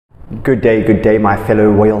Good day my fellow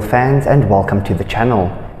royal fans, and welcome to the channel.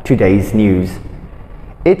 Today's news.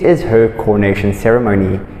 It is her coronation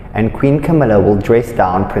ceremony and Queen Camilla will dress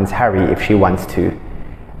down Prince Harry if she wants to.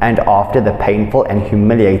 And after the painful and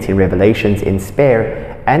humiliating revelations in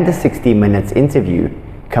Spare and the 60 Minutes interview,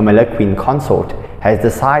 Camilla Queen Consort has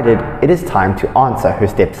decided it is time to answer her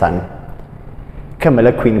stepson.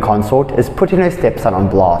 Camilla Queen Consort is putting her stepson on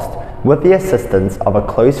blast with the assistance of a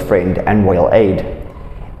close friend and royal aide.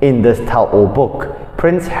 In this tell-all book,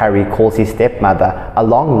 Prince Harry calls his stepmother a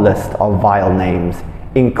long list of vile names,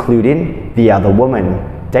 including the other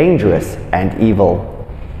woman, dangerous and evil.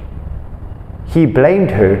 He blamed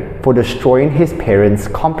her for destroying his parents'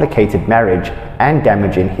 complicated marriage and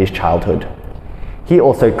damaging his childhood. He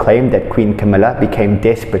also claimed that Queen Camilla became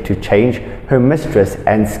desperate to change her mistress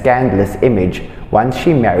and scandalous image once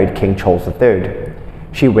she married King Charles III.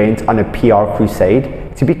 She went on a PR crusade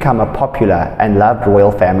to become a popular and loved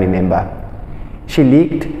royal family member. She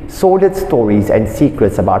leaked sordid stories and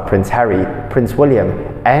secrets about Prince Harry, Prince William,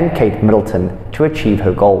 and Kate Middleton to achieve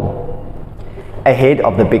her goal. Ahead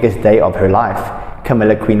of the biggest day of her life,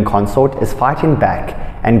 Camilla Queen Consort is fighting back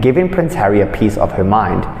and giving Prince Harry a piece of her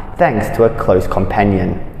mind thanks to a close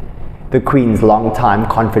companion. The Queen's longtime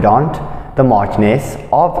confidant, the Marchioness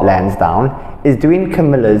of Lansdowne, is doing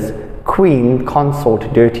Camilla's Queen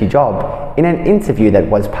Consort dirty job in an interview that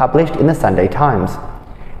was published in the Sunday Times.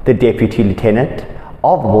 The Deputy Lieutenant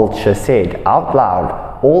of Wiltshire said out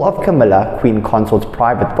loud all of Camilla Queen Consort's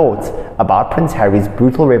private thoughts about Prince Harry's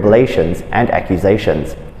brutal revelations and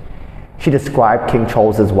accusations. She described King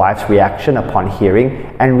Charles's wife's reaction upon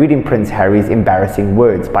hearing and reading Prince Harry's embarrassing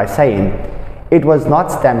words by saying, "It was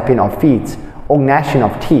not stamping of feet or gnashing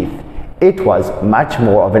of teeth, it was much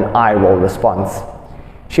more of an eye-roll response."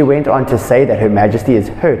 She went on to say that Her Majesty is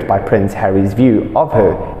hurt by Prince Harry's view of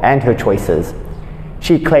her and her choices.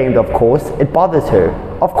 She claimed, of course, it bothers her,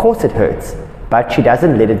 of course it hurts, but she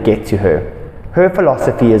doesn't let it get to her. Her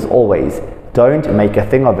philosophy is always, don't make a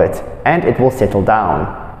thing of it, and it will settle down.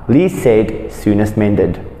 Lee said, soonest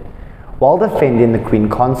mended. While defending the Queen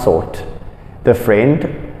Consort, the friend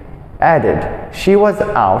added, she was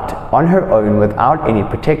out on her own without any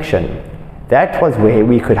protection. That was where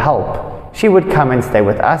we could help. She would come and stay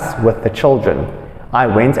with us with the children. I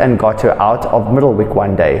went and got her out of Middlewick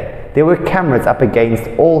one day. There were cameras up against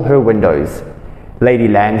all her windows. Lady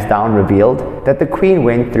Lansdowne revealed that the Queen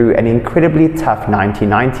went through an incredibly tough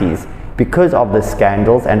 1990s because of the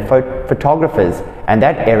scandals and photographers, and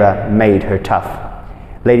that era made her tough.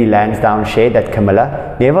 Lady Lansdowne shared that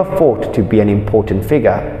Camilla never fought to be an important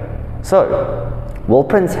figure. So, will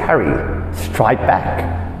Prince Harry strike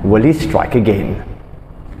back? Will he strike again?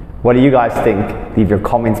 What do you guys think? Leave your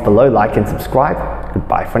comments below, like and subscribe.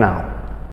 Goodbye for now.